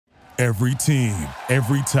Every team,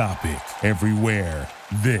 every topic, everywhere.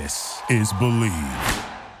 This is Believe.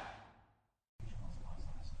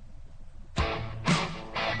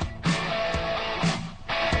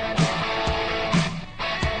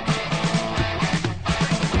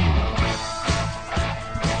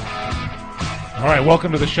 All right,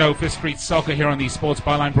 welcome to the show, Fifth Street Soccer here on the Sports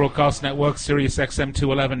Byline Broadcast Network, Sirius XM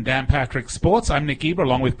 211, Dan Patrick Sports. I'm Nick Eber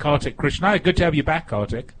along with Kartik Krishnaiyer. Good to have you back,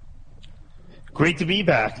 Kartik. Great to be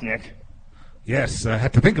back, Nick. Yes, I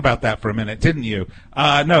had to think about that for a minute, didn't you?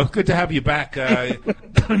 No, good to have you back.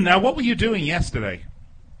 Now, what were you doing yesterday?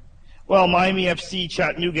 Well, Miami FC,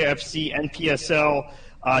 Chattanooga FC, NPSL,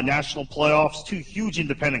 national playoffs, two huge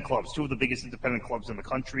independent clubs, two of the biggest independent clubs in the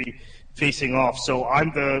country facing off. So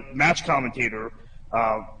I'm the match commentator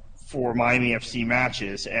for Miami FC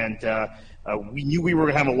matches, and we knew we were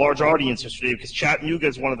going to have a large audience yesterday because Chattanooga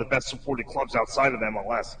is one of the best supported clubs outside of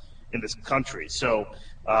MLS in this country. So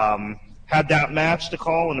had that match to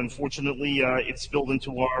call, and unfortunately it spilled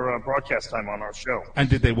into our broadcast time on our show. And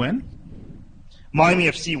did they win? Miami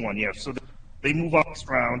FC won, yeah. So they move up next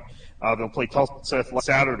round. They'll play Tulsa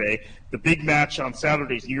Saturday. The big match on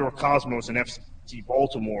Saturday is New York Cosmos and FC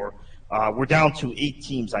Baltimore. We're down to 8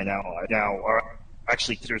 teams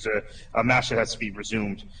actually, there's a match that has to be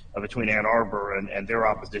resumed between Ann Arbor and their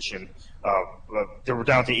opposition. They were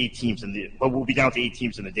down to 8 teams, but we'll be down to 8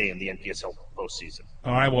 teams in the day in the NPSL postseason.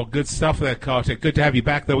 All right, well, good stuff there, Kartik. Good to have you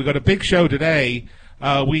back, though. We've got a big show today.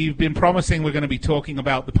 We've been promising we're going to be talking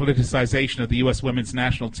about the politicization of the U.S. women's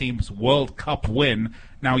national team's World Cup win.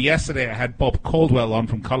 Now, yesterday I had Bob Caldwell on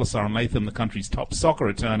from Collisar and Latham, the country's top soccer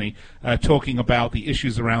attorney, talking about the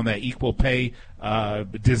issues around their equal pay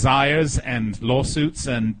desires and lawsuits.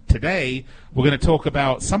 And today we're going to talk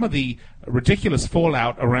about some of the ridiculous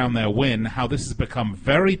fallout around their win, how this has become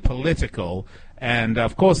very political. And,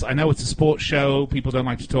 of course, I know it's a sports show. People don't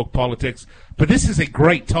like to talk politics. But this is a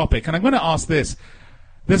great topic. And I'm going to ask this.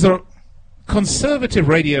 There's a conservative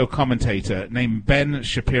radio commentator named Ben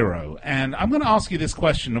Shapiro, and I'm going to ask you this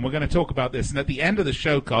question, and we're going to talk about this. And at the end of the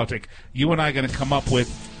show, Kartik, you and I are going to come up with,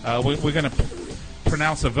 we're going to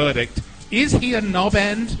pronounce a verdict. Is he a knob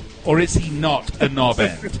end, or is he not a knob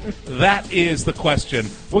end? That is the question.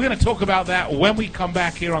 We're going to talk about that when we come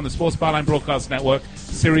back here on the Sports Byline Broadcast Network,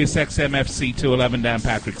 Sirius XM FC 211, Dan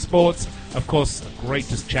Patrick Sports. Of course, great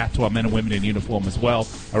to chat to our men and women in uniform as well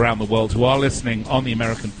around the world who are listening on the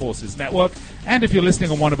American Forces Network. And if you're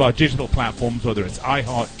listening on one of our digital platforms, whether it's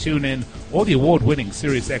iHeart, TuneIn, or the award-winning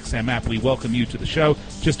Sirius XM app, we welcome you to the show.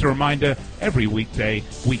 Just a reminder, every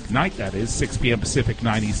weeknight that is, 6 p.m. Pacific,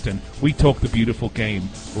 9 Eastern, we talk the beautiful game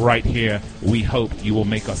right here. We hope you will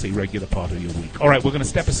make us a regular part of your week. All right, we're going to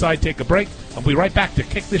step aside, take a break, and we'll be right back to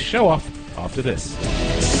kick this show off after this.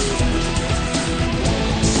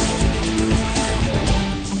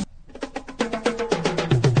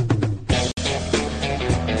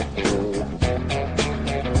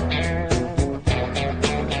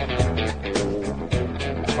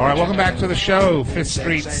 All right, welcome back to the show. Fifth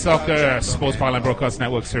Street Soccer, Sports Byline Broadcast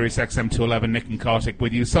Network, Sirius XM 211, Nick and Kartik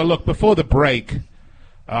with you. So look, before the break,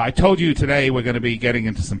 I told you today we're going to be getting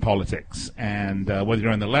into some politics. And whether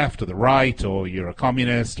you're on the left or the right, or you're a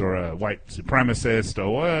communist or a white supremacist,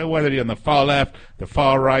 or whether you're on the far left, the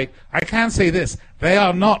far right, I can say this. They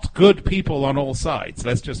are not good people on all sides.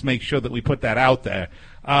 Let's just make sure that we put that out there.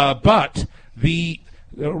 But the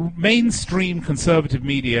mainstream conservative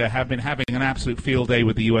media have been having an absolute field day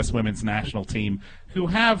with the U.S. women's national team, who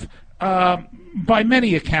have, by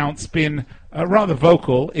many accounts, been rather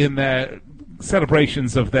vocal in their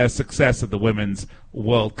celebrations of their success at the Women's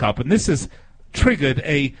World Cup. And this has triggered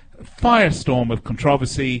a firestorm of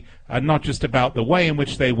controversy, not just about the way in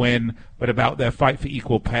which they win, but about their fight for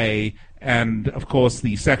equal pay and, of course,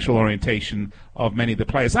 the sexual orientation of many of the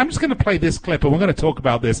players. I'm just going to play this clip, and we're going to talk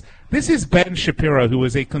about this. This is Ben Shapiro, who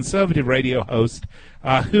is a conservative radio host,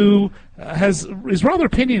 who is rather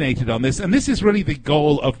opinionated on this, and this is really the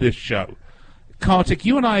goal of this show. Kartik,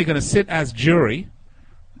 you and I are going to sit as judge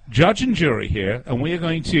and jury here, and we are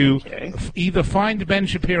going to either find Ben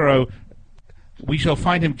Shapiro, we shall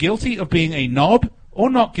find him guilty of being a knob or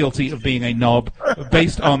not guilty of being a knob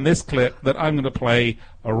based on this clip that I'm going to play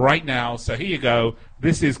right now. So here you go.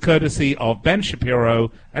 This is courtesy of Ben Shapiro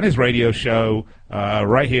and his radio show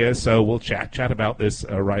right here. So we'll chat about this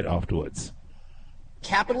right afterwards.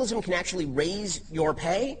 Capitalism can actually raise your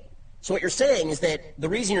pay. So what you're saying is that the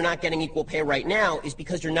reason you're not getting equal pay right now is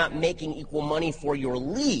because you're not making equal money for your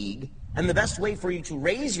league, and the best way for you to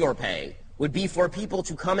raise your pay would be for people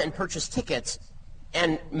to come and purchase tickets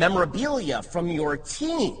and memorabilia from your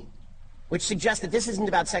team, which suggests that this isn't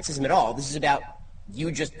about sexism at all. This is about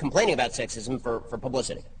you just complaining about sexism for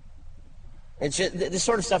publicity. It's just this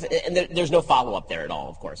sort of stuff, and there's no follow-up there at all,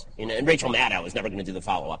 of course. And Rachel Maddow is never going to do the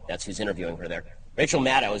follow-up. That's who's interviewing her there. Rachel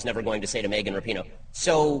Maddow is never going to say to Megan Rapinoe,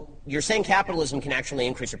 so you're saying capitalism can actually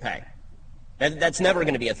increase your pay. That's never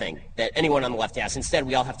going to be a thing that anyone on the left asks. Instead,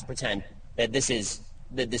 we all have to pretend that this is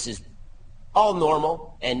all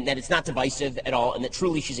normal and that it's not divisive at all and that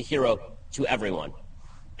truly she's a hero to everyone.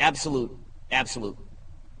 Absolute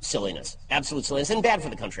silliness. Absolute silliness. And bad for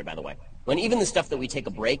the country, by the way. When even the stuff that we take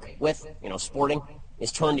a break with, sporting,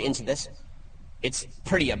 is turned into this, it's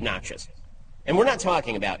pretty obnoxious. And we're not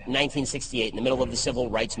talking about 1968 in the middle of the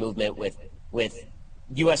civil rights movement with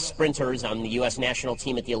U.S. sprinters on the U.S. national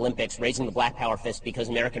team at the Olympics raising the black power fist because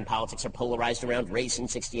American politics are polarized around race in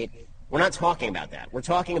 68. We're not talking about that. We're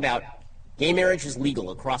talking about gay marriage is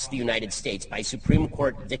legal across the United States by Supreme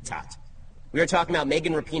Court diktat. We are talking about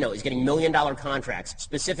Megan Rapinoe is getting $1 million contracts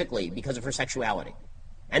specifically because of her sexuality.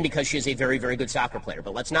 And because she is a very, very good soccer player.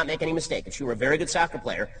 But let's not make any mistake. If she were a very good soccer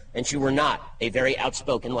player and she were not a very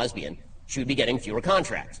outspoken lesbian, she would be getting fewer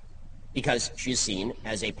contracts because she is seen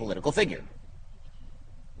as a political figure.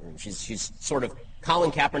 She's sort of Colin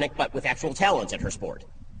Kaepernick, but with actual talents at her sport.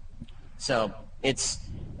 So it's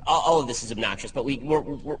all of this is obnoxious. But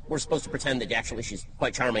we're supposed to pretend that actually she's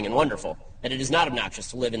quite charming and wonderful. That it is not obnoxious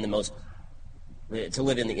to live in the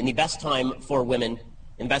best time for women,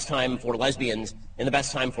 in the best time for lesbians, in the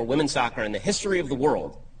best time for women's soccer in the history of the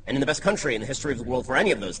world, and in the best country in the history of the world for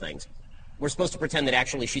any of those things. We're supposed to pretend that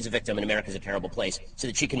actually she's a victim and America's a terrible place so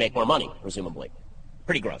that she can make more money, presumably.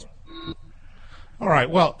 Pretty gross. All right,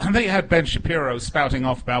 well, they had Ben Shapiro spouting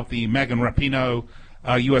off about the Megan Rapinoe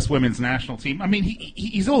U.S. women's national team. I mean,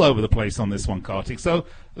 he's all over the place on this one, Kartik. So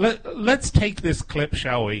let's take this clip,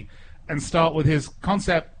 shall we, and start with his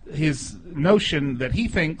concept, his notion that he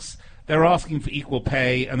thinks they're asking for equal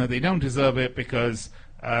pay and that they don't deserve it because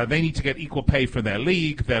they need to get equal pay for their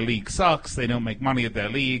league. Their league sucks. They don't make money at their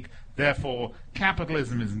league. Therefore,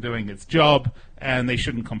 capitalism isn't doing its job, and they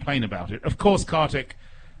shouldn't complain about it. Of course, Kartik,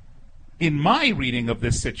 in my reading of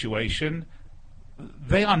this situation,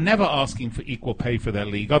 they are never asking for equal pay for their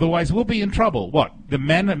league. Otherwise, we'll be in trouble. What? The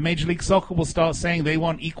men at Major League Soccer will start saying they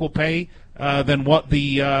want equal pay than what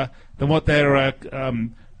their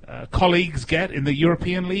colleagues get in the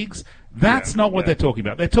European leagues. That's not what they're talking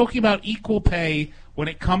about. They're talking about equal pay when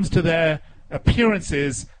it comes to their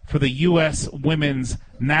appearances for the U.S. women's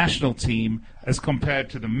national team as compared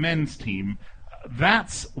to the men's team.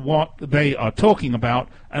 That's what they are talking about.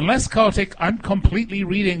 Unless, Kartik, I'm completely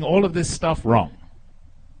reading all of this stuff wrong.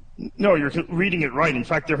 No, you're reading it right. In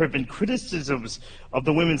fact, there have been criticisms of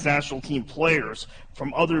the women's national team players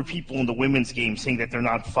from other people in the women's game saying that they're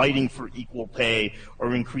not fighting for equal pay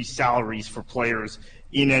or increased salaries for players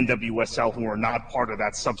in NWSL who are not part of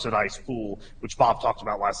that subsidized pool, which Bob talked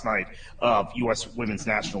about last night, of U.S. women's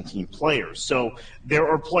national team players. So there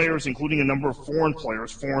are players, including a number of foreign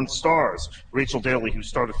players, foreign stars, Rachel Daly, who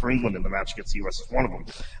started for England in the match against the U.S., is one of them,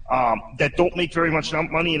 that don't make very much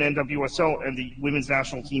money in NWSL, and the women's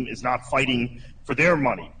national team is not fighting for their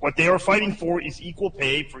money. What they are fighting for is equal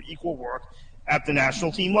pay for equal work at the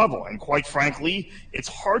national team level. And quite frankly, it's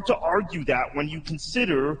hard to argue that when you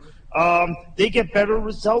consider they get better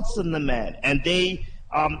results than the men, and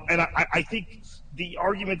I think the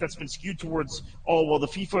argument that's been skewed towards, the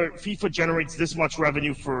FIFA generates this much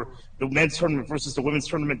revenue for the men's tournament versus the women's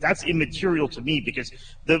tournament, that's immaterial to me, because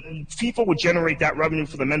the FIFA would generate that revenue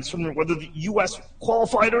for the men's tournament whether the U.S.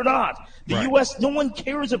 qualified or not. The right. U.S., no one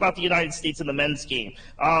cares about the United States in the men's game.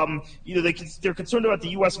 They're concerned about the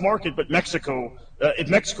U.S. market, but Mexico, if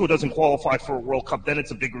Mexico doesn't qualify for a World Cup, then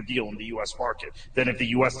it's a bigger deal in the U.S. market than if the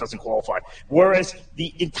U.S. doesn't qualify. Whereas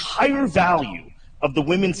the entire value of the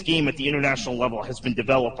women's game at the international level has been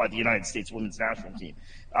developed by the United States women's national team.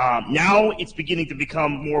 Now it's beginning to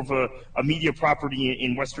become more of a media property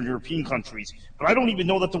in Western European countries, but I don't even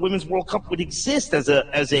know that the Women's World Cup would exist as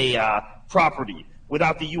a property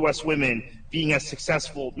without the U.S. women being as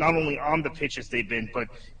successful not only on the pitch as they've been, but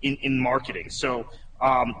in marketing. So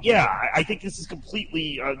I think this is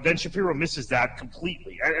completely Ben Shapiro misses that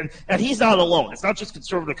completely, and he's not alone. It's not just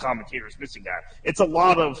conservative commentators missing that. It's a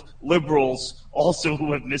lot of liberals also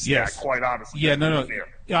who have missed that. Quite honestly, no.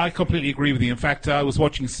 Yeah, I completely agree with you. In fact, I was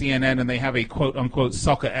watching CNN, and they have a quote-unquote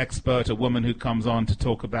soccer expert, a woman who comes on to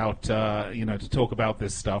talk about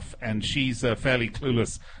this stuff, and she's fairly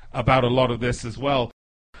clueless about a lot of this as well.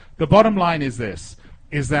 The bottom line is this: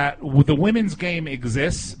 is that the women's game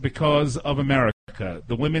exists because of America.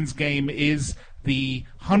 The women's game is the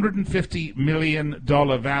 $150 million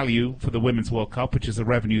value for the Women's World Cup, which is the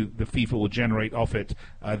revenue the FIFA will generate off it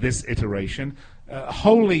this iteration,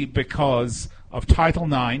 wholly because of Title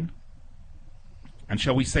IX and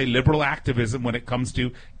shall we say liberal activism when it comes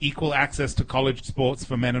to equal access to college sports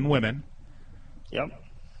for men and women. Yep.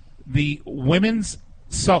 The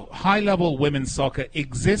high-level women's soccer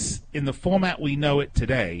exists in the format we know it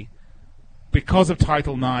today because of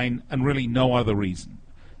Title IX and really no other reason.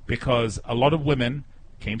 Because a lot of women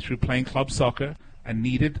came through playing club soccer and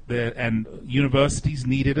universities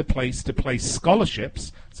needed a place to place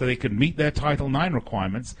scholarships so they could meet their Title IX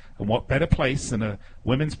requirements. And what better place than a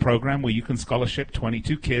women's program where you can scholarship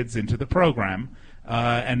 22 kids into the program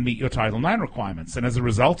and meet your Title IX requirements. And as a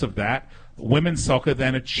result of that, women's soccer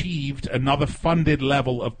then achieved another funded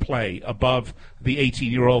level of play above the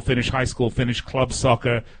 18-year-old finish high school, finish club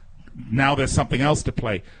soccer. Now there's something else to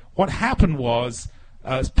play. What happened was,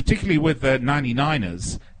 particularly with the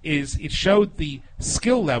 99ers, is it showed the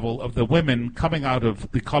skill level of the women coming out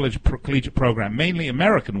of the collegiate program, mainly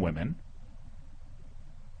American women,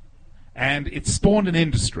 and it spawned an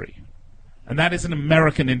industry. And that is an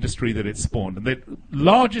American industry that it spawned. And the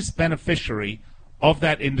largest beneficiary of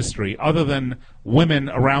that industry, other than women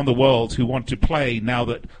around the world who want to play now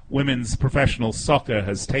that women's professional soccer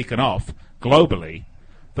has taken off globally,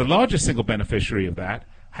 the largest single beneficiary of that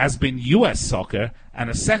has been U.S. soccer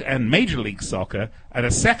and Major League Soccer, and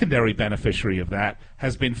a secondary beneficiary of that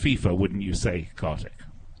has been FIFA, wouldn't you say, Kartik?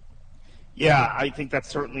 Yeah, I think that's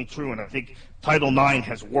certainly true, and I think Title IX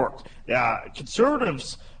has worked.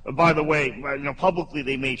 Conservatives, by the way, publicly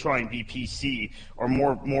they may try and be PC or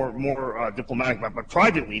more diplomatic, but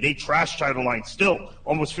privately they trash Title IX still,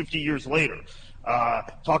 almost 50 years later.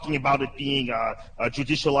 Talking about it being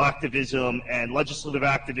judicial activism and legislative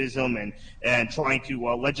activism and trying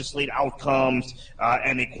to legislate outcomes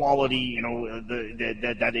and equality,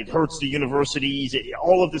 that it hurts the universities,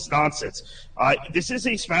 all of this nonsense. This is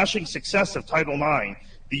a smashing success of Title IX.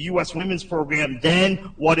 The U.S. women's program, then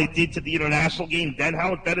what it did to the international game, then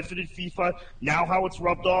how it benefited FIFA, now how it's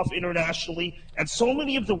rubbed off internationally. And so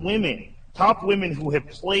many of the women, top women who have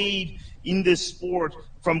played in this sport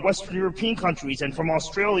from Western European countries and from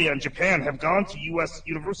Australia and Japan have gone to U.S.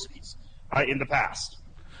 universities in the past.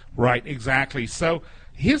 Right, exactly. So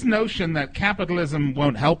his notion that capitalism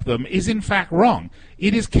won't help them is in fact wrong.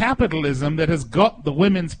 It is capitalism that has got the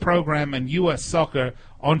women's program and U.S. soccer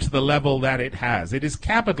onto the level that it has. It is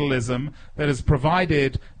capitalism that has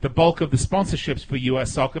provided the bulk of the sponsorships for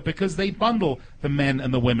U.S. soccer because they bundle the men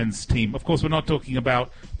and the women's team. Of course, we're not talking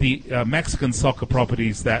about the Mexican soccer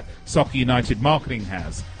properties that Soccer United Marketing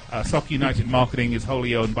has. Soccer United Marketing is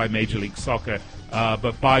wholly owned by Major League Soccer,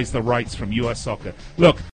 but buys the rights from U.S. soccer.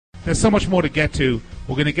 Look, there's so much more to get to.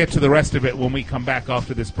 We're going to get to the rest of it when we come back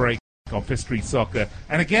after this break on Fifth Street Soccer.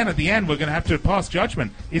 And again, at the end, we're going to have to pass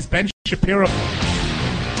judgment. Is Ben Shapiro...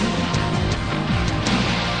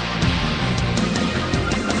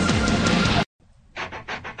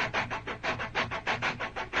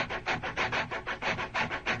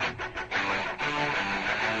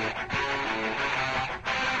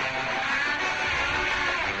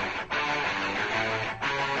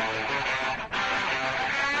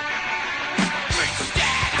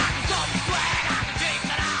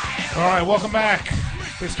 All right, welcome back.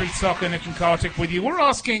 Fifth Street Soccer, Nick and Kartik with you. We're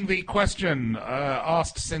asking the question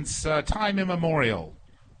asked since time immemorial.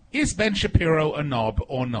 Is Ben Shapiro a knob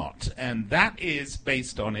or not? And that is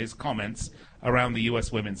based on his comments around the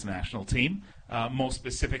U.S. women's national team. More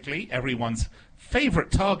specifically, everyone's favorite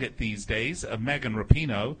target these days, Megan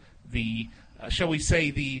Rapinoe, the, shall we say,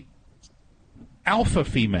 the alpha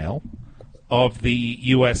female of the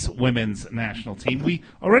U.S. women's national team. We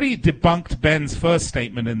already debunked Ben's first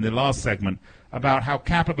statement in the last segment about how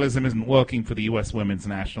capitalism isn't working for the U.S. women's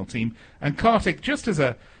national team. And Kartik, just as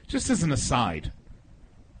an aside,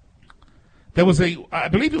 there was I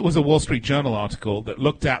believe it was a Wall Street Journal article that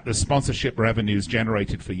looked at the sponsorship revenues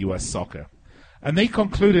generated for U.S. soccer. And they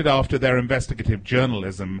concluded after their investigative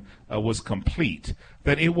journalism was complete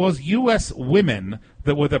that it was U.S. women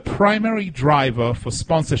that were the primary driver for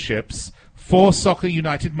sponsorships for Soccer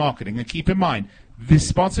United Marketing. And keep in mind, the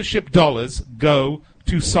sponsorship dollars go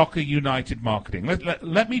to Soccer United Marketing.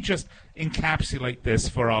 Let me just encapsulate this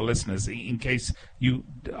for our listeners in case you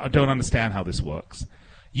don't understand how this works.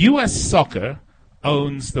 U.S. Soccer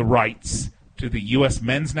owns the rights to the U.S.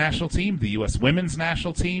 men's national team, the U.S. women's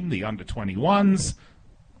national team, the under-21s,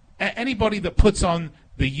 anybody that puts on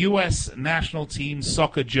the U.S. national team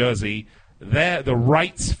soccer jersey, the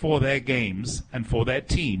rights for their games and for their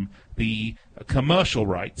team, the commercial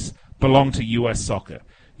rights, belong to U.S. Soccer.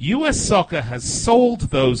 U.S. Soccer has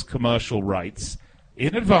sold those commercial rights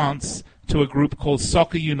in advance to a group called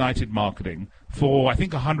Soccer United Marketing for, I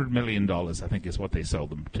think, $100 million, I think is what they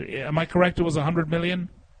sold them to. Am I correct? It was $100 million?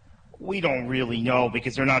 We don't really know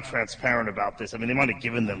because they're not transparent about this. I mean, they might have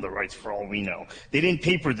given them the rights for all we know. They didn't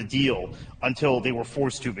paper the deal until they were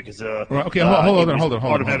forced to because hold on.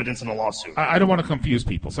 Part of evidence in the lawsuit. I don't want to confuse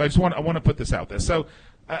people, so I want to put this out there. So,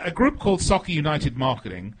 a group called Soccer United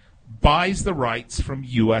Marketing buys the rights from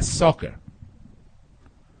U.S. Soccer,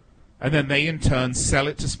 and then they in turn sell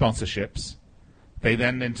it to sponsorships. They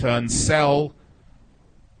then in turn sell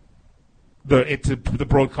it to the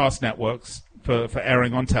broadcast networks for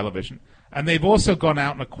airing on television. And they've also gone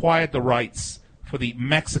out and acquired the rights for the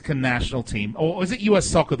Mexican national team. Or was it U.S.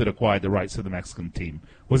 Soccer that acquired the rights for the Mexican team?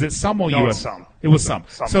 Was it some or no, U.S.? Some. It was some.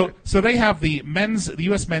 Some. So they have the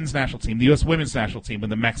U.S. men's national team, the U.S. women's national team,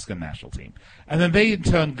 and the Mexican national team. And then they in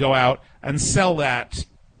turn go out and sell that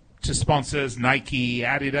to sponsors, Nike,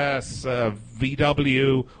 Adidas,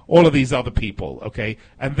 VW, all of these other people, okay?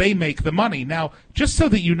 And they make the money. Now, just so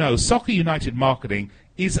that you know, Soccer United Marketing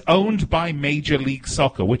is owned by Major League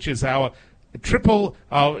Soccer, which is our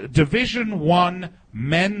Division I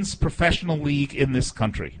men's professional league in this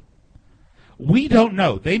country. We don't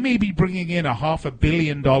know. They may be bringing in $500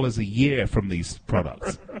 million a year from these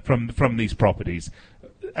products, from these properties.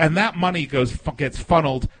 And that money gets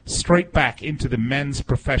funneled straight back into the men's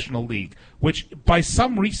professional league, which by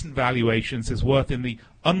some recent valuations is worth in the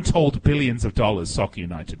untold billions of dollars, Soccer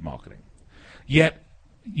United Marketing. Yet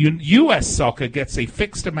U.S. Soccer gets a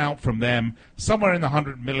fixed amount from them, somewhere in the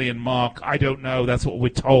 100 million mark. I don't know. That's what we're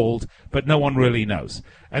told, but no one really knows.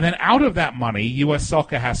 And then out of that money, U.S.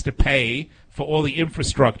 Soccer has to pay for all the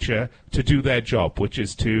infrastructure to do their job, which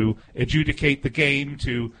is to adjudicate the game,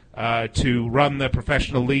 to run the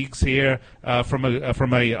professional leagues here from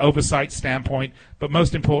a oversight standpoint, but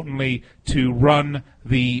most importantly, to run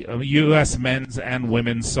the U.S. men's and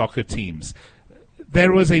women's soccer teams.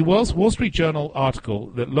 There was a Wall Street Journal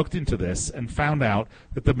article that looked into this and found out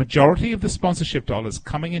that the majority of the sponsorship dollars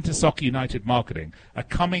coming into Soccer United Marketing are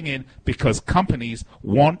coming in because companies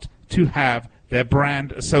want to have their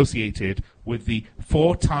brand associated with the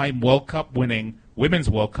 4-time Women's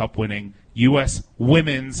World Cup winning U.S.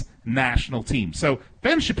 women's national team. So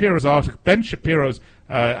Ben Shapiro's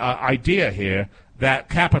idea here that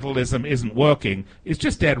capitalism isn't working is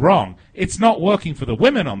just dead wrong. It's not working for the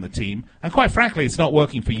women on the team, and quite frankly, it's not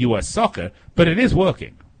working for U.S. Soccer, but it is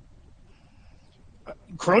working.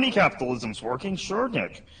 Crony capitalism's working? Sure,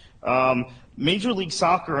 Nick. Major League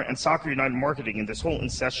Soccer and Soccer United Marketing and this whole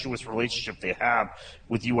incestuous relationship they have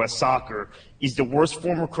with U.S. Soccer is the worst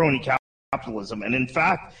form of crony capitalism, and in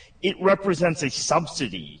fact, it represents a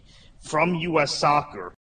subsidy from U.S.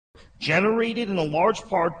 Soccer generated in a large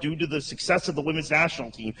part due to the success of the women's national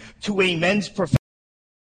team to a men's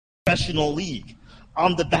professional league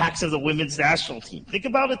on the backs of the women's national team. Think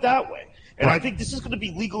about it that way. And I think this is going to be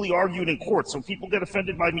legally argued in court. So people get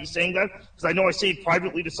offended by me saying that because I know I say it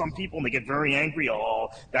privately to some people and they get very angry. Oh,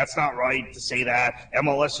 that's not right to say that.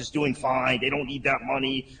 MLS is doing fine. They don't need that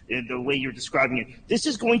money the way you're describing it. This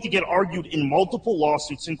is going to get argued in multiple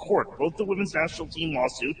lawsuits in court, both the women's national team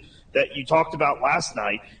lawsuit that you talked about last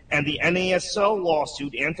night and the NASL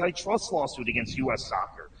lawsuit, antitrust lawsuit against U.S.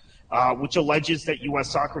 Soccer. Which alleges that U.S.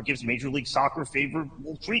 Soccer gives Major League Soccer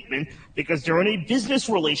favorable treatment because they're in a business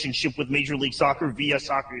relationship with Major League Soccer via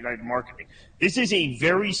Soccer United Marketing. This is a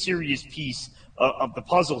very serious piece of the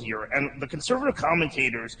puzzle here. And the conservative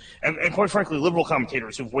commentators, and quite frankly, liberal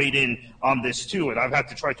commentators who've weighed in on this too, and I've had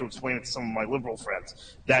to try to explain it to some of my liberal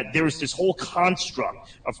friends, that there's this whole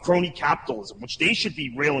construct of crony capitalism, which they should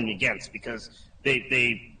be railing against because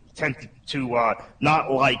they tend to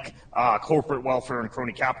not like corporate welfare and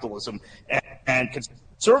crony capitalism, and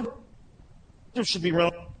conservatives should be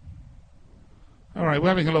real. All right, we're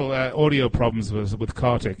having a little audio problems with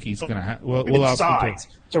Kartik. He's going to we'll ask him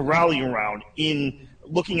to rally around in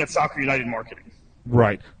looking at Soccer United Marketing.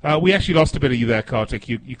 Right. We actually lost a bit of you there, Kartik.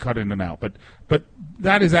 You cut in and out, but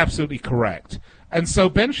that is absolutely correct. And so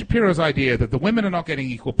Ben Shapiro's idea that the women are not getting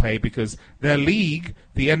equal pay because their league,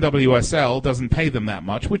 the NWSL, doesn't pay them that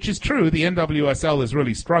much, which is true. The NWSL is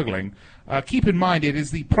really struggling. Keep in mind, it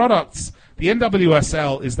is the products. The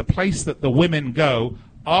NWSL is the place that the women go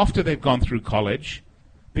after they've gone through college,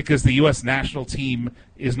 because the U.S. national team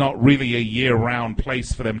is not really a year-round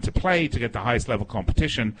place for them to play to get the highest level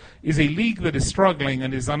competition, is a league that is struggling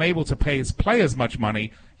and is unable to pay its players much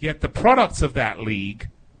money, yet the products of that league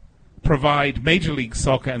provide Major League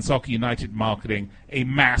Soccer and Soccer United Marketing a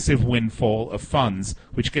massive windfall of funds,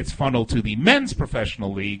 which gets funneled to the men's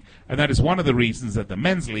professional league, and that is one of the reasons that the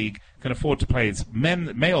men's league can afford to pay its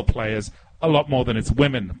male players a lot more than its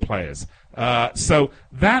women players. So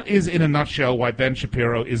that is, in a nutshell, why Ben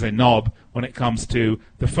Shapiro is a knob when it comes to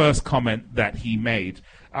the first comment that he made.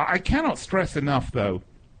 I cannot stress enough, though,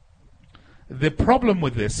 The problem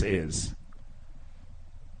with this is,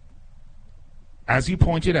 as you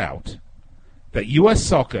pointed out, that U.S.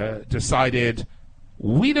 Soccer decided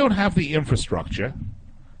we don't have the infrastructure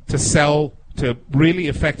to really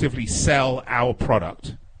effectively sell our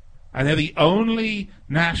product. And they're the only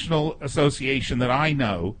national association that I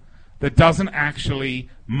know that doesn't actually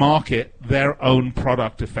market their own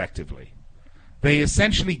product effectively. They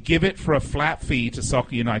essentially give it for a flat fee to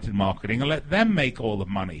Soccer United Marketing and let them make all the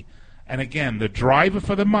money. And again, the driver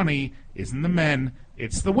for the money isn't the men,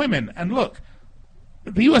 it's the women. And look,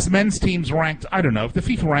 the U.S. men's team's ranked, I don't know, the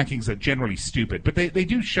FIFA rankings are generally stupid, but they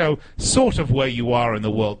do show sort of where you are in the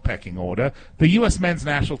world pecking order. The U.S. men's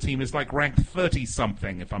national team is like ranked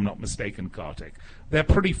 30-something, if I'm not mistaken, Kartik. They're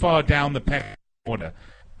pretty far down the pecking order.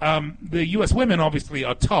 The U.S. women obviously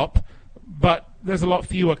are top, but there's a lot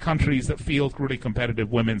fewer countries that field really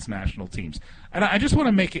competitive women's national teams. And I just want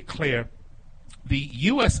to make it clear, the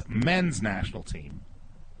U.S. men's national team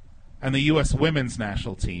and the U.S. women's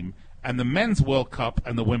national team and the Men's World Cup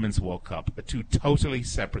and the Women's World Cup are two totally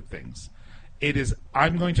separate things.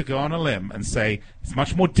 I'm going to go on a limb and say it's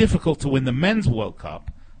much more difficult to win the Men's World Cup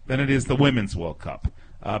than it is the Women's World Cup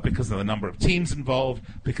because of the number of teams involved,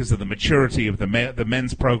 because of the maturity of the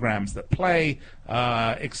men's programs that play,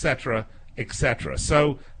 etc., etc.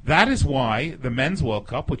 So that is why the Men's World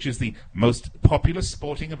Cup, which is the most popular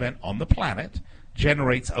sporting event on the planet,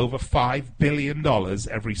 generates over $5 billion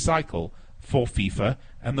every cycle for FIFA,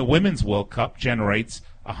 and the Women's World Cup generates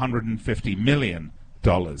 $150 million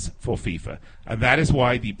for FIFA. And that is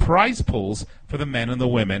why the prize pools for the men and the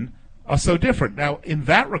women are so different. Now, in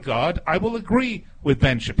that regard, I will agree with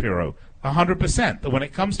Ben Shapiro 100% that when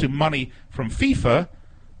it comes to money from FIFA,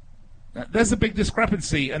 there's a big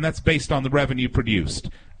discrepancy, and that's based on the revenue produced.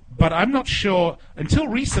 But I'm not sure, until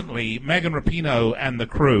recently, Megan Rapinoe and the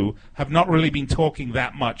crew have not really been talking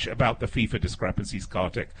that much about the FIFA discrepancies,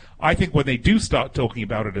 Kartik. I think when they do start talking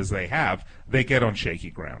about it as they have, they get on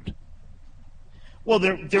shaky ground. Well,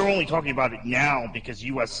 they're only talking about it now because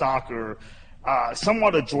U.S. Soccer,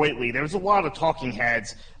 somewhat adroitly, there's a lot of talking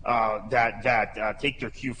heads that take their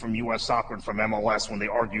cue from U.S. Soccer and from MLS when they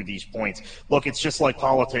argue these points. Look, it's just like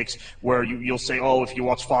politics where you'll say, oh, if you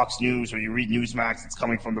watch Fox News or you read Newsmax, it's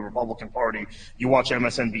coming from the Republican Party. You watch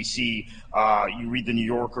MSNBC, you read the New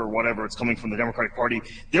Yorker or whatever, it's coming from the Democratic Party.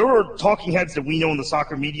 There are talking heads that we know in the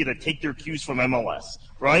soccer media that take their cues from MLS,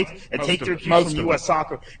 right? And take their cues from U.S.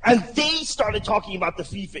 Soccer. And they started talking about the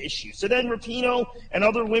FIFA issue. So then Rapinoe and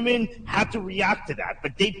other women had to react to that.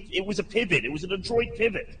 But it was a pivot. It was an adroit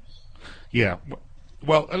pivot. Yeah.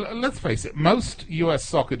 Well, let's face it. Most U.S.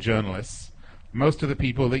 soccer journalists, most of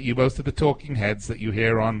the talking heads that you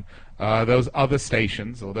hear on those other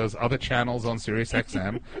stations or those other channels on Sirius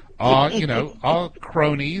XM are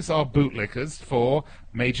cronies, are bootlickers for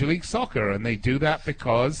Major League Soccer. And they do that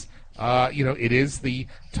because it is the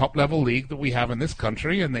top-level league that we have in this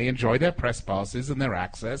country, and they enjoy their press passes and their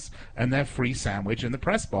access and their free sandwich in the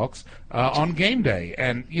press box on game day.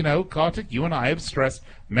 And, Kartik, you and I have stressed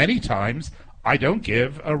many times, I don't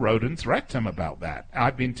give a rodent's rectum about that.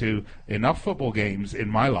 I've been to enough football games in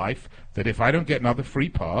my life that if I don't get another free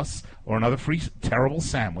pass or another free terrible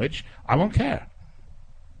sandwich, I won't care.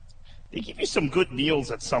 They give you some good meals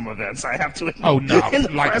at some events, I have to admit. Oh, no. In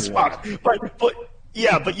the like press box. But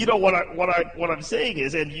yeah, but what I'm saying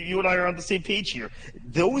is, and you and I are on the same page here,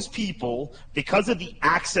 those people, because of the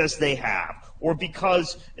access they have, or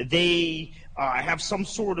because they have some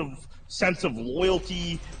sort of sense of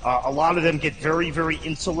loyalty, a lot of them get very, very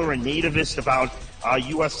insular and nativist about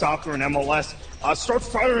U.S. soccer and MLS, start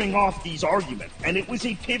firing off these arguments. And it was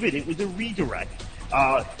a pivot. It was a redirect.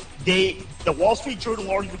 The Wall Street Journal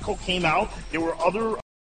article came out. There were other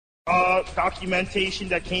documentation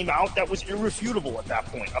that came out that was irrefutable at that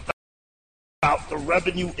point about the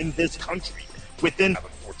revenue in this country within,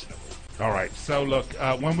 unfortunately. All right. So, look,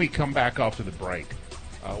 when we come back after the break,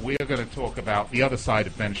 we are going to talk about the other side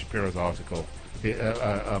of Ben Shapiro's article,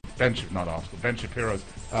 Ben Shapiro's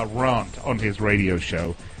rant on his radio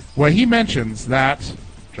show, where he mentions that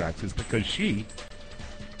Drax is because she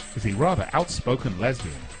is a rather outspoken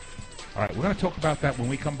lesbian. All right, we're going to talk about that when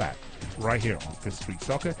we come back, right here on Fifth Street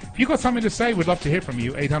Soccer. If you've got something to say, we'd love to hear from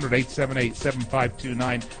you.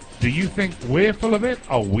 800-878-7529. Do you think we're full of it?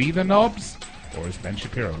 Are we the knobs? Or is Ben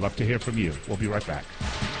Shapiro? Love to hear from you. We'll be right back.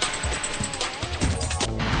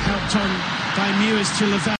 Helped on by Mewis to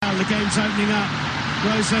Laval. The game's opening up.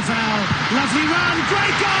 Rose Laval. Lovely run.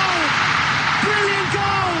 Great goal. Brilliant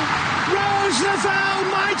goal. Rose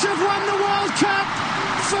Laval might have won the World Cup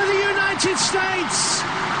for the United States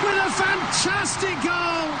with a fantastic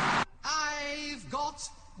goal. I've got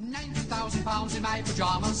 £90,000 in my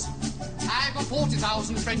pyjamas. I've got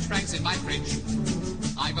 40,000 French francs in my fridge.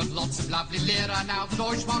 I've got lots of lovely lira now. The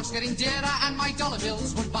Deutschmark's getting dearer, and my dollar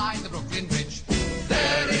bills would buy the Brooklyn Bridge.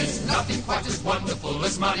 There is nothing quite as wonderful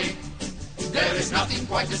as money. There is nothing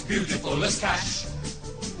quite as beautiful as cash.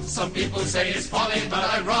 Some people say it's folly, but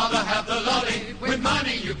I'd rather have the lolly. With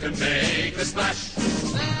money you can make a splash.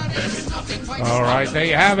 All right, there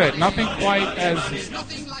you have it. Nothing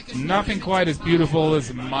quite as beautiful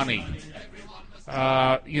as money.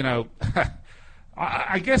 I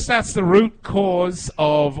guess that's the root cause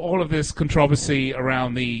of all of this controversy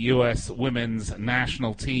around the U.S. women's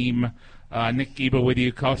national team. Nick Geber with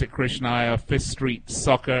you, Kartik Krishnaiyer, Fifth Street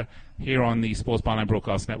Soccer, here on the Sports Byline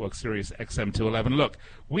Broadcast Network, Sirius XM 211. Look,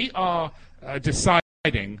 we are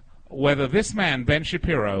deciding whether this man, Ben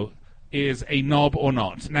Shapiro, is a knob or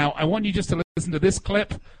not. Now, I want you just to listen to this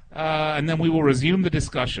clip, and then we will resume the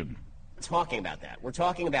discussion. We're talking about that. We're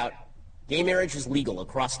talking about gay marriage is legal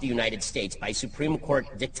across the United States by Supreme Court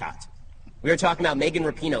diktat. We are talking about Megan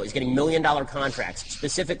Rapinoe is getting $1 million contracts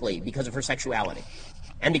specifically because of her sexuality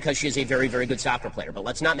and because she is a very, very good soccer player. But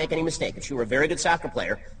let's not make any mistake. If she were a very good soccer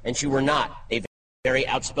player and she were not a very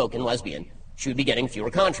outspoken lesbian, she would be getting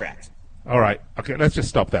fewer contracts. All right. Okay, let's just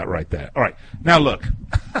stop that right there. All right. Now, look.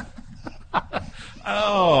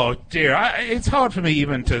 Oh, dear. It's hard for me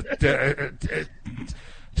even to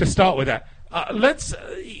start with that.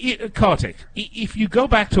 Kartik, if you go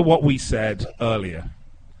back to what we said earlier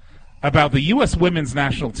about the U.S. women's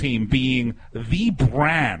national team being the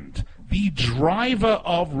brand, the driver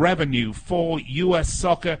of revenue for U.S.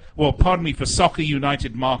 soccer, for Soccer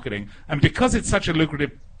United Marketing, and because it's such a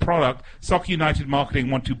lucrative product, Soccer United Marketing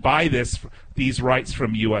want to buy these rights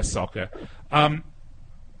from U.S. Soccer.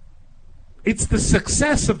 It's the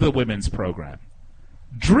success of the women's program,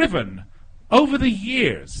 driven over the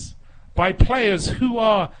years by players who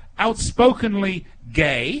are outspokenly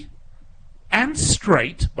gay and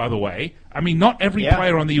straight, by the way. I mean, not every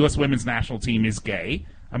player on the U.S. women's national team is gay.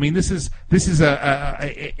 I mean, this is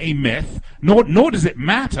a myth, nor does it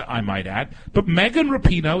matter, I might add. But Megan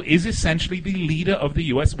Rapinoe is essentially the leader of the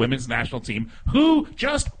U.S. women's national team, who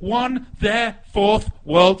just won their 4th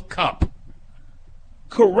World Cup.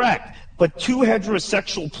 Correct. But two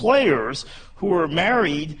heterosexual players who are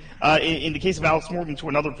married, in the case of Alex Morgan, to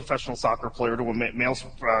another professional soccer player, to a male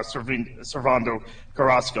Servando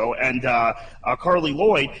Carrasco, and Carly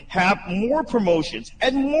Lloyd, have more promotions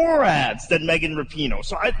and more ads than Megan Rapinoe.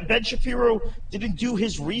 So Ben Shapiro didn't do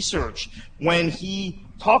his research when he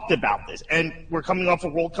talked about this. And we're coming off a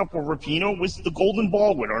World Cup where Rapinoe was the Golden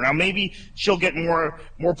Ball winner. Now maybe she'll get more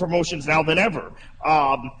promotions now than ever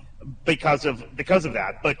because of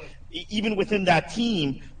that. But even within that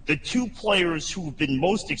team, the two players who've been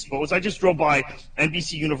most exposed, I just drove by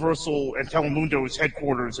NBC Universal and Telemundo's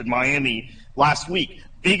headquarters in Miami last week.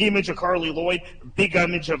 Big image of Carly Lloyd, big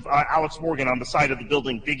image of Alex Morgan on the side of the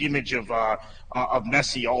building, big image of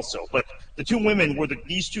Messi also. But the two women were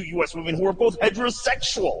these two U.S. women who are both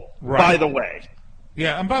heterosexual, right, by the way.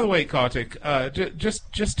 Yeah, and by the way, Kartik,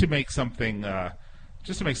 just to make something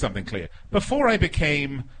clear, before I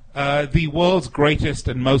became the world's greatest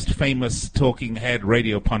and most famous talking head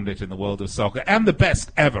radio pundit in the world of soccer, and the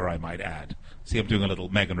best ever, I might add. See, I'm doing a little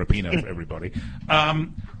Megan Rapinoe for everybody.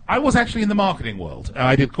 I was actually in the marketing world.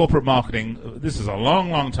 I did corporate marketing. This is a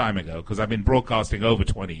long, long time ago, because I've been broadcasting over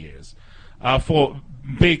 20 years for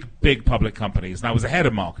big public companies, and I was the head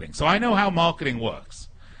of marketing. So I know how marketing works.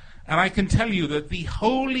 And I can tell you that the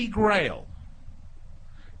holy grail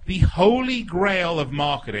of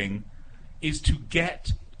marketing is to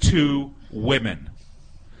get to women,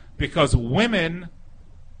 because women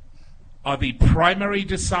are the primary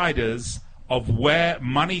deciders of where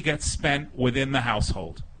money gets spent within the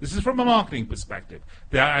household. This is from a marketing perspective.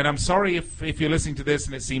 And I'm sorry if you're listening to this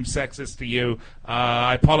and it seems sexist to you.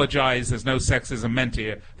 I apologize. There's no sexism meant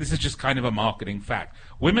here. This is just kind of a marketing fact.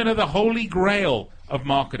 Women are the holy grail of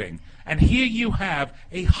marketing. And here you have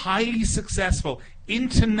a highly successful,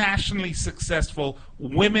 internationally successful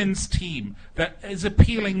women's team that is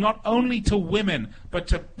appealing not only to women, but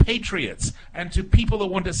to patriots and to people that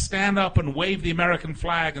want to stand up and wave the American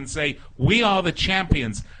flag and say, we are the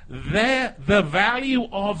champions. The value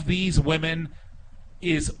of these women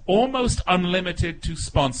is almost unlimited to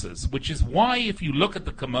sponsors, which is why if you look at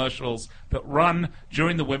the commercials that run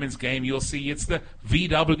during the women's game, you'll see it's the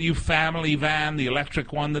VW family van, the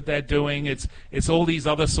electric one that they're doing. It's all these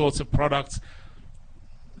other sorts of products.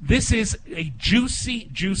 This is a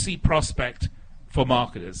juicy prospect for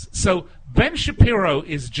marketers. So Ben Shapiro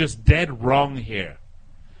is just dead wrong here.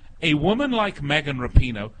 A woman like Megan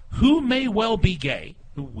Rapinoe, who may well be gay,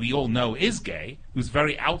 who we all know is gay, who's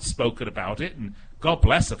very outspoken about it, and God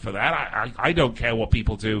bless her for that. I don't care what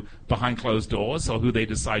people do behind closed doors or who they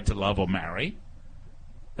decide to love or marry.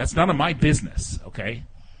 That's none of my business, okay?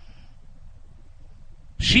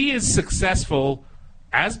 She is successful,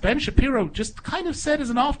 as Ben Shapiro just kind of said as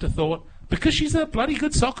an afterthought, because she's a bloody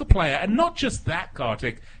good soccer player. And not just that,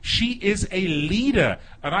 Kartik, she is a leader.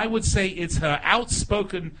 And I would say it's her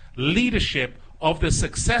outspoken leadership of the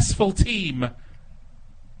successful team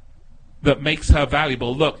that makes her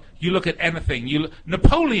valuable. Look, you look at anything.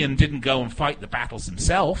 Napoleon didn't go and fight the battles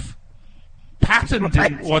himself. Patton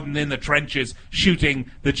wasn't in the trenches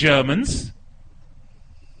shooting the Germans.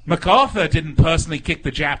 MacArthur didn't personally kick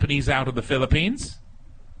the Japanese out of the Philippines.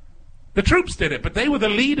 The troops did it, but they were the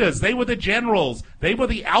leaders. They were the generals. They were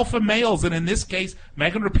the alpha males. And in this case,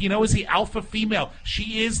 Megan Rapinoe is the alpha female.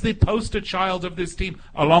 She is the poster child of this team,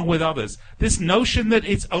 along with others. This notion that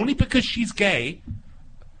it's only because she's gay.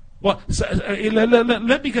 Well,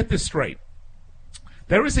 let me get this straight.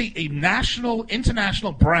 There is a national,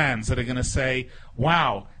 international brands that are going to say,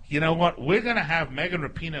 wow, you know what, we're going to have Megan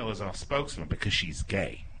Rapinoe as our spokesman because she's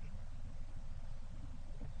gay.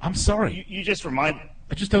 I'm sorry. You just reminded...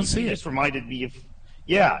 I just don't see it. You just reminded me of...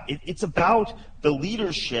 Yeah, it's about the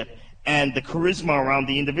leadership and the charisma around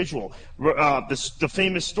the individual. The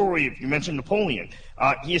famous story, if you mentioned Napoleon,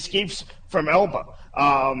 he escapes from Elba.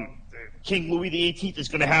 King Louis XVIII is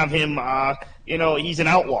going to have him, he's an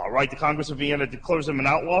outlaw, right? The Congress of Vienna declares him an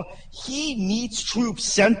outlaw. He meets troops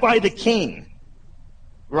sent by the king,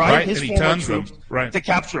 right? His former troops, to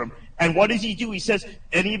capture him. And what does he do? He says,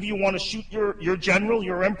 any of you want to shoot your general,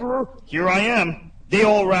 your emperor? Here I am. They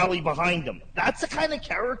all rally behind him. That's the kind of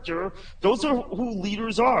character, those are who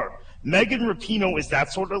leaders are. Megan Rapinoe is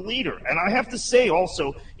that sort of leader. And I have to say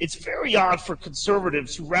also, it's very odd for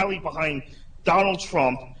conservatives who rally behind Donald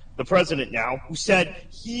Trump, the president now, who said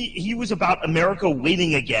he was about America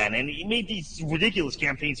winning again. And he made these ridiculous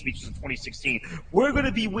campaign speeches in 2016. We're going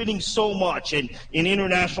to be winning so much in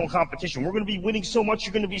international competition. We're going to be winning so much,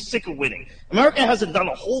 you're going to be sick of winning. America hasn't done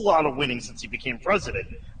a whole lot of winning since he became president.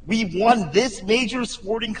 We won this major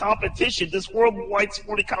sporting competition, this worldwide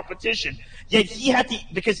sporting competition, yet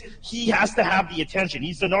because he has to have the attention.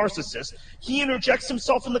 He's the narcissist. He interjects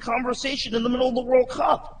himself in the conversation in the middle of the World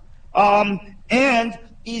Cup. And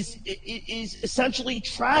is essentially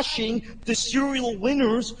trashing the serial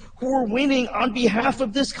winners who are winning on behalf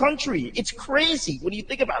of this country. It's crazy when you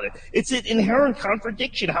think about it. It's an inherent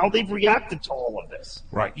contradiction how they've reacted to all of this.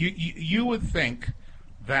 Right. You would think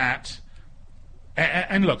that,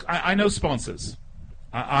 and look, I know sponsors.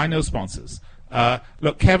 I know sponsors.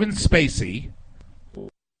 Look, Kevin Spacey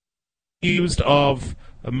accused of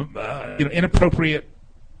inappropriate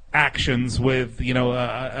actions with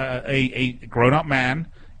a grown-up man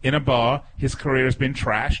in a bar. His career has been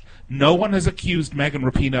trashed. No one has accused Megan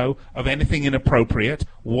Rapinoe of anything inappropriate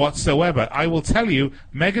whatsoever. I will tell you,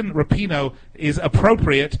 Megan Rapinoe is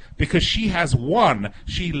appropriate because she has won.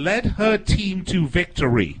 She led her team to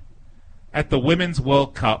victory at the Women's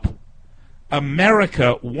World Cup.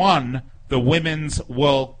 America won the Women's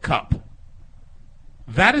World Cup.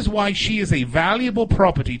 That is why she is a valuable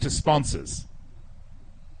property to sponsors.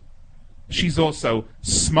 She's also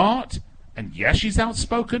smart, and yes, she's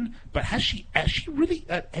outspoken, but has she really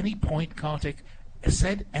at any point, Kartik,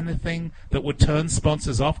 said anything that would turn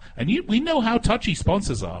sponsors off? And we know how touchy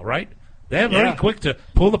sponsors are, right? They're very quick to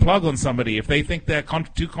pull the plug on somebody if they think they're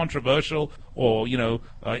too controversial or,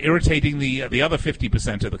 irritating the other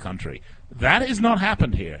 50% of the country. That has not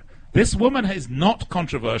happened here. This woman is not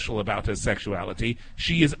controversial about her sexuality.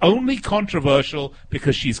 She is only controversial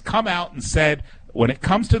because she's come out and said, when it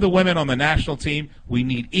comes to the women on the national team, we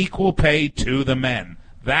need equal pay to the men.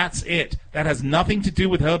 That's it. That has nothing to do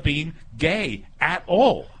with her being gay at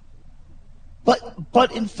all.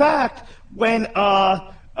 But in fact, when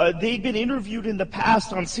they've been interviewed in the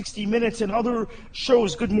past on 60 Minutes and other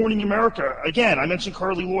shows, Good Morning America. Again, I mentioned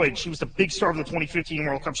Carly Lloyd. She was the big star of the 2015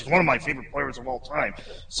 World Cup. She's one of my favorite players of all time.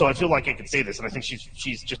 So I feel like I can say this, and I think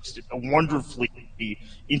she's just a wonderfully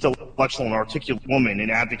intellectual and articulate woman and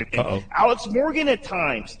advocate. Alex Morgan at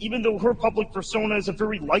times, even though her public persona is a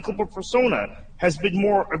very likable persona, has been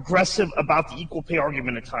more aggressive about the equal pay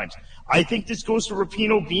argument at times. I think this goes to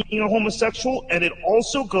Rapinoe being a homosexual, and it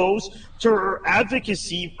also goes to her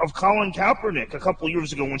advocacy of Colin Kaepernick a couple of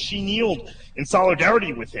years ago when she kneeled in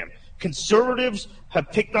solidarity with him. Conservatives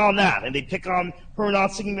have picked on that, and they pick on her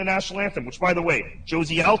not singing the national anthem, which, by the way,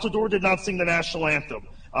 Josie Altador did not sing the national anthem.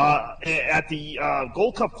 at the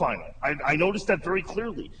Gold Cup final. I noticed that very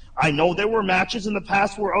clearly. I know there were matches in the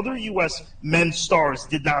past where other U.S. men's stars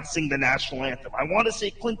did not sing the national anthem. I want to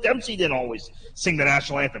say Clint Dempsey didn't always sing the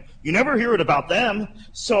national anthem. You never hear it about them.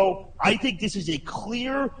 So I think this is a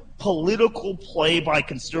clear political play by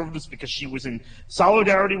conservatives because she was in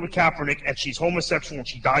solidarity with Kaepernick and she's homosexual and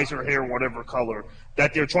she dyes her hair whatever color,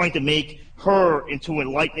 that they're trying to make her into a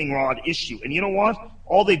lightning rod issue. And you know what?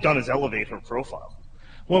 All they've done is elevate her profile.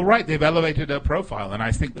 Well, right, they've elevated her profile, and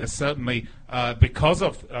I think there's certainly because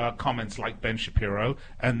of comments like Ben Shapiro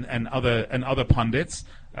and other pundits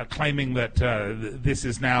claiming that this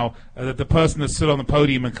is now that the person that stood on the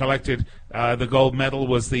podium and collected the gold medal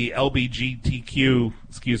was the LBGTQ,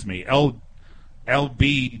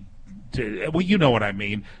 well, you know what I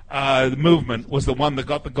mean. The movement was the one that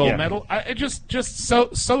got the gold medal. It just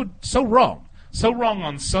so wrong,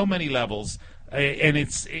 on so many levels. And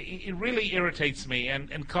it really irritates me.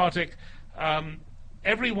 And Kartik,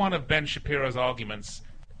 every one of Ben Shapiro's arguments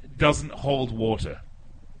doesn't hold water.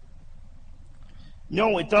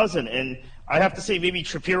 No, it doesn't. And I have to say maybe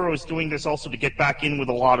Shapiro is doing this also to get back in with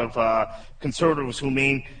a lot of conservatives who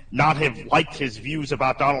may not have liked his views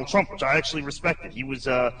about Donald Trump, which I actually respected. He was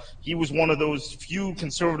one of those few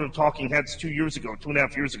conservative talking heads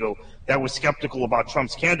 2.5 years ago, that was skeptical about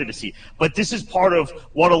Trump's candidacy. But this is part of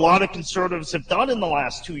what a lot of conservatives have done in the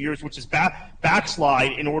last 2 years, which is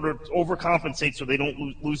backslide in order to overcompensate so they don't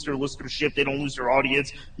lose their listenership, they don't lose their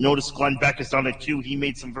audience. Notice Glenn Beck has done it too. He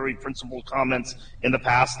made some very principled comments in the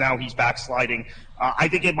past. Now he's backsliding. I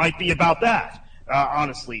think it might be about that.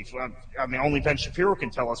 Honestly, I mean, only Ben Shapiro can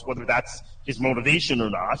tell us whether that's his motivation or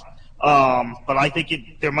not. But I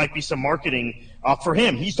think there might be some marketing for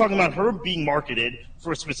him. He's talking about her being marketed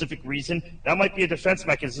for a specific reason. That might be a defense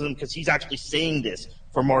mechanism because he's actually saying this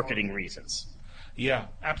for marketing reasons. Yeah,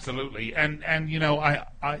 absolutely. And you know,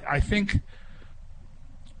 I think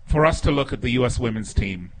for us to look at the U.S. women's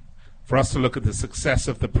team, for us to look at the success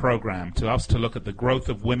of the program, to us to look at the growth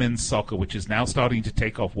of women's soccer, which is now starting to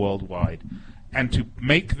take off worldwide, and to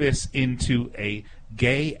make this into a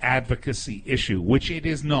gay advocacy issue, which it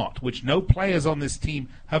is not, which no players on this team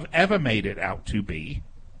have ever made it out to be,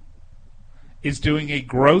 is doing a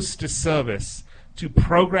gross disservice to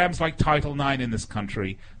programs like Title IX in this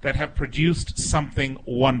country that have produced something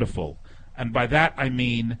wonderful. And by that I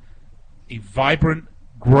mean a vibrant,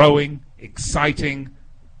 growing, exciting,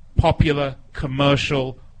 popular,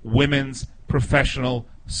 commercial, women's professional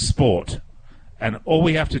sport. And all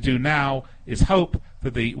we have to do now is hope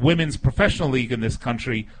that the women's professional league in this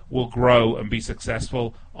country will grow and be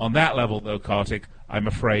successful. On that level, though, Kartik, I'm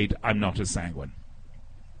afraid I'm not as sanguine.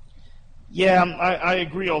 Yeah, I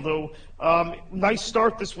agree, although nice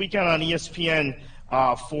start this weekend on ESPN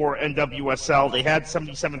for NWSL. They had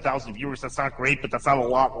 77,000 viewers. That's not great, but that's not a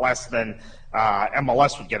lot less than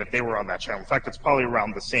MLS would get if they were on that channel. In fact, it's probably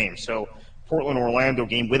around the same. So Portland-Orlando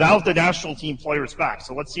game without the national team players back.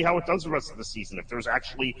 So let's see how it does the rest of the season, if there's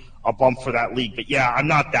actually a bump for that league. But yeah, I'm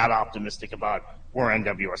not that optimistic about where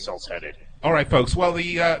NWSL's headed. All right, folks. Well,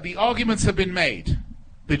 the arguments have been made.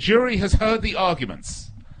 The jury has heard the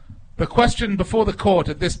arguments. The question before the court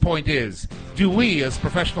at this point is, do we as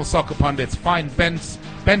professional soccer pundits find Ben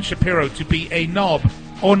Shapiro to be a knob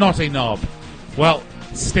or not a knob? Well,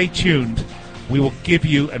 stay tuned. We will give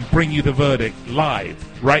you and bring you the verdict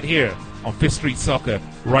live right here on Fifth Street Soccer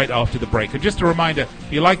right after the break. And just a reminder,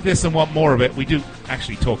 if you like this and want more of it, we do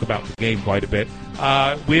actually talk about the game quite a bit.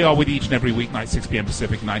 We are with each and every weeknight, 6 p.m.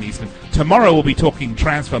 Pacific, 9 Eastern. Tomorrow we'll be talking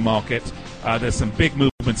transfer market. There's some big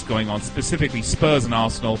movements going on, specifically Spurs and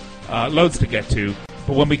Arsenal. Loads to get to.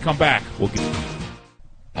 But when we come back, we'll get...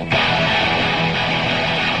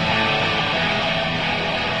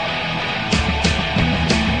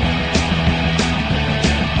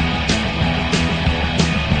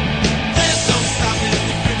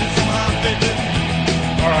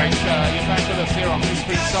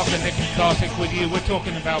 Soccer, Nick and Kartik with you. We're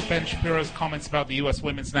talking about Ben Shapiro's comments about the U.S.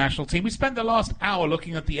 women's national team. We spent the last hour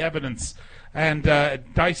looking at the evidence and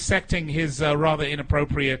dissecting his rather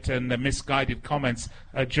inappropriate and misguided comments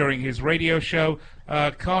during his radio show.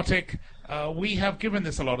 Kartik, we have given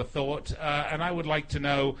this a lot of thought, and I would like to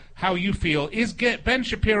know how you feel. Is Ben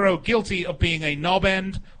Shapiro guilty of being a knob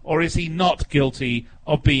end, or is he not guilty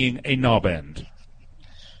of being a knob end?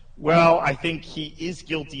 Well, I think he is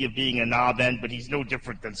guilty of being a knob end, but he's no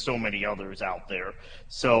different than so many others out there.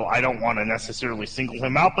 So I don't want to necessarily single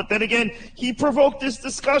him out. But then again, he provoked this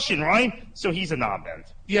discussion, right? So he's a knob end.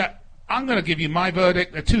 Yeah, I'm going to give you my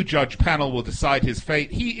verdict. The two-judge panel will decide his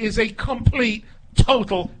fate. He is a complete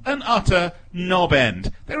total and utter knob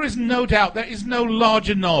end. There is no doubt, there is no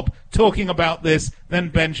larger knob talking about this than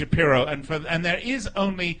Ben Shapiro, and there is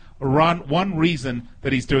only one reason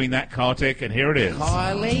that he's doing that, Kartik, and here it is.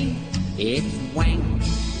 Kylie, it's wank,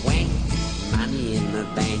 money in the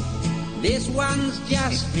bank. This one's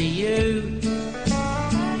just for you.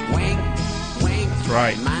 Wank, That's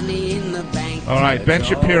right. Money in the bank. All right, Ben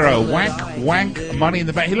Shapiro, wank, money in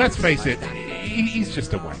the bank. Let's face it, he's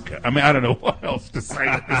just a wanker. I mean, I don't know what else to say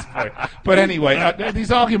at this point. But anyway,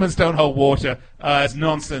 these arguments don't hold water. It's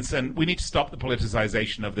nonsense, and we need to stop the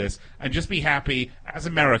politicization of this and just be happy as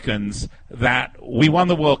Americans that we won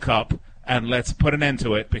the World Cup, and let's put an end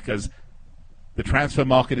to it, because the transfer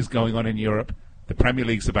market is going on in Europe. The Premier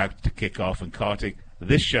League's about to kick off, and Kartik,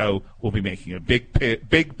 this show will be making a big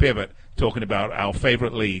pivot, talking about our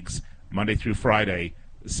favorite leagues, Monday through Friday,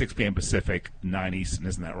 6 p.m. Pacific, 9 Eastern.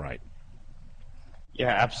 Isn't that right? Yeah,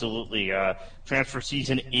 absolutely. Transfer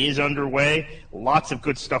season is underway. Lots of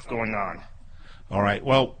good stuff going on. All right.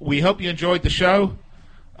 Well, we hope you enjoyed the show.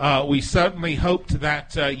 We certainly hoped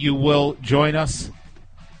that you will join us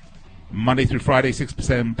Monday through Friday, 6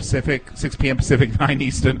 p.m. Pacific, 9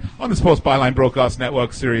 Eastern, on the Sports Byline Broadcast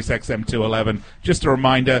Network, Sirius XM 211. Just a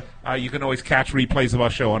reminder, you can always catch replays of our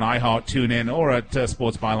show on iHeart, TuneIn, or at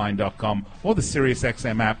sportsbyline.com, or the Sirius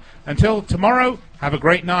XM app. Until tomorrow, have a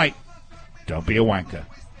great night. Don't be a wanker.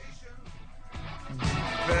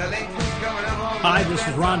 Hi, this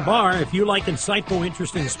is Ron Barr. If you like insightful,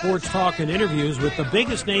 interesting sports talk and interviews with the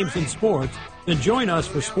biggest names in sports, then join us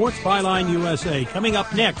for Sports Byline USA, coming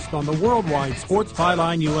up next on the worldwide Sports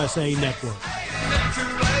Byline USA network.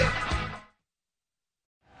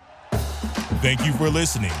 Thank you for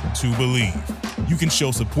listening to Believe. You can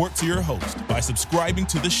show support to your host by subscribing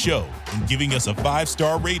to the show and giving us a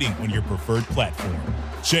 5-star rating on your preferred platform.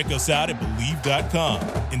 Check us out at Believe.com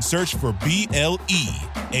and search for BLEAV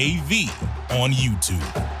on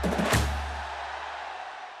YouTube.